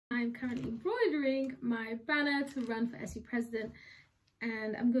I'm currently embroidering my banner to run for SU President,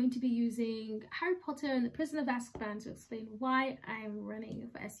 and I'm going to be using Harry Potter and the Prisoner of Azkaban to explain why I'm running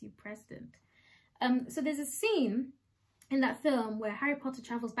for SU President. So there's a scene in that film where Harry Potter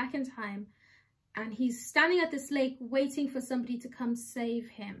travels back in time and he's standing at this lake waiting for somebody to come save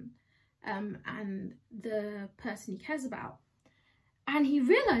him, and the person he cares about. And he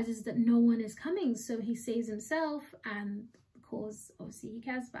realizes that no one is coming, so he saves himself and the cause, obviously, he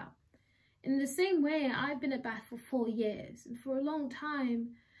cares about. In the same way, I've been at Bath for 4 years, and for a long time,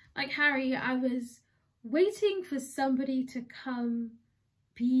 like Harry, I was waiting for somebody to come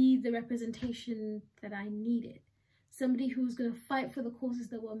be the representation that I needed. Somebody who was going to fight for the causes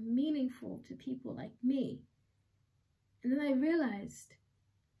that were meaningful to people like me. And then I realized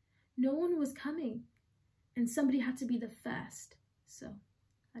no one was coming, and somebody had to be the first. So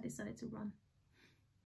I decided to run.